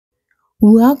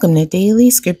Welcome to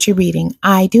Daily Scripture Reading.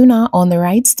 I do not own the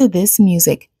rights to this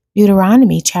music.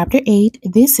 Deuteronomy chapter 8,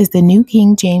 this is the New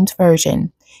King James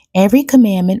Version. Every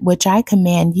commandment which I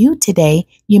command you today,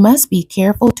 you must be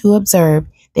careful to observe,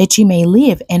 that you may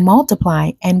live and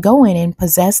multiply and go in and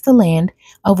possess the land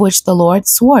of which the Lord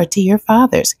swore to your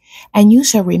fathers. And you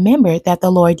shall remember that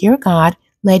the Lord your God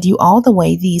led you all the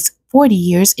way these 40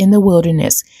 years in the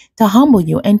wilderness, to humble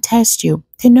you and test you,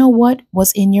 to know what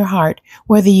was in your heart,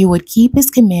 whether you would keep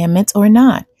his commandments or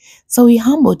not. So he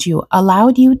humbled you,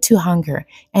 allowed you to hunger,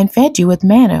 and fed you with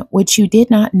manna, which you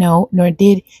did not know, nor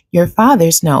did your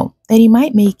fathers know, that he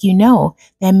might make you know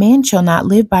that man shall not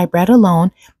live by bread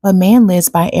alone, but man lives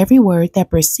by every word that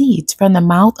proceeds from the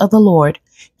mouth of the Lord.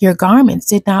 Your garments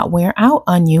did not wear out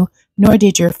on you, nor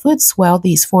did your foot swell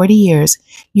these 40 years.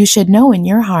 You should know in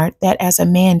your heart that as a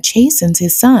man chastens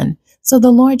his son, so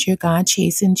the Lord your God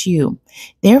chastens you.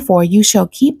 Therefore you shall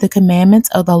keep the commandments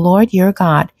of the Lord your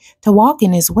God, to walk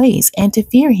in his ways and to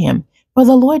fear him. For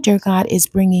the Lord your God is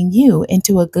bringing you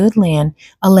into a good land,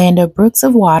 a land of brooks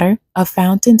of water, of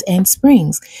fountains and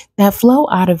springs that flow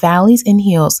out of valleys and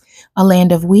hills, a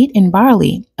land of wheat and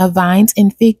barley, of vines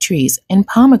and fig trees and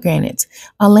pomegranates,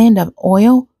 a land of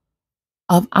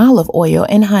olive oil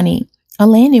and honey, a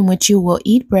land in which you will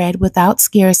eat bread without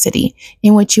scarcity,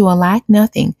 in which you will lack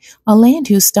nothing, a land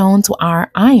whose stones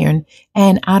are iron,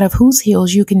 and out of whose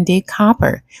hills you can dig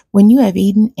copper. When you have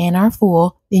eaten and are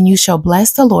full, then you shall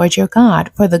bless the Lord your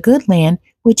God for the good land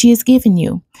which he has given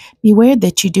you. Beware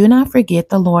that you do not forget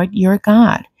the Lord your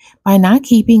God, by not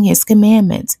keeping his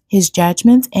commandments, his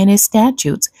judgments, and his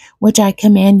statutes, which I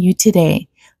command you today,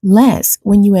 lest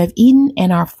when you have eaten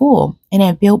and are full, and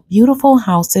have built beautiful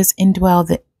houses and dwell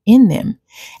in them,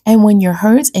 and when your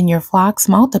herds and your flocks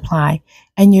multiply,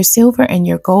 and your silver and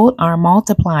your gold are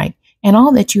multiplied, and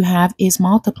all that you have is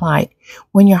multiplied,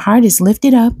 when your heart is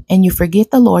lifted up, and you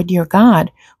forget the Lord your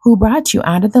God, who brought you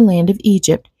out of the land of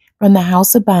Egypt, from the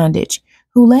house of bondage,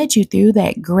 who led you through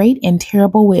that great and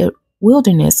terrible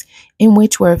wilderness, in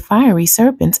which were fiery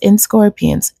serpents and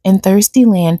scorpions, and thirsty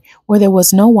land where there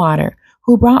was no water,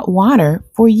 who brought water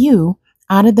for you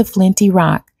out of the flinty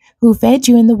rock, who fed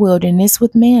you in the wilderness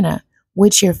with manna,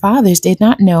 which your fathers did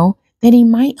not know, that he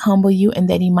might humble you and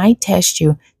that he might test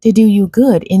you, to do you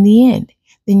good in the end.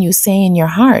 Then you say in your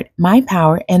heart, my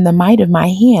power and the might of my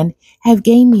hand have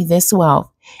gained me this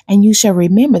wealth. And you shall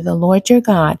remember the Lord your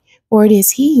God, for it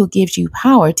is he who gives you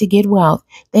power to get wealth,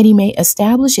 that he may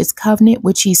establish his covenant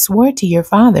which he swore to your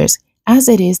fathers, as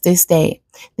it is this day.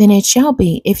 Then it shall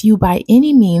be, if you by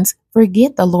any means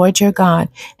forget the Lord your God,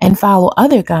 and follow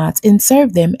other gods, and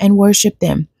serve them, and worship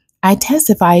them, I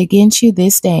testify against you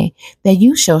this day, that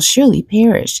you shall surely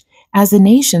perish, as the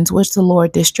nations which the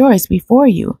Lord destroys before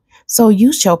you. So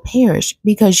you shall perish,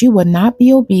 because you will not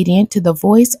be obedient to the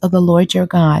voice of the Lord your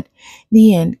God.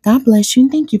 The end. God bless you,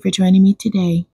 and thank you for joining me today.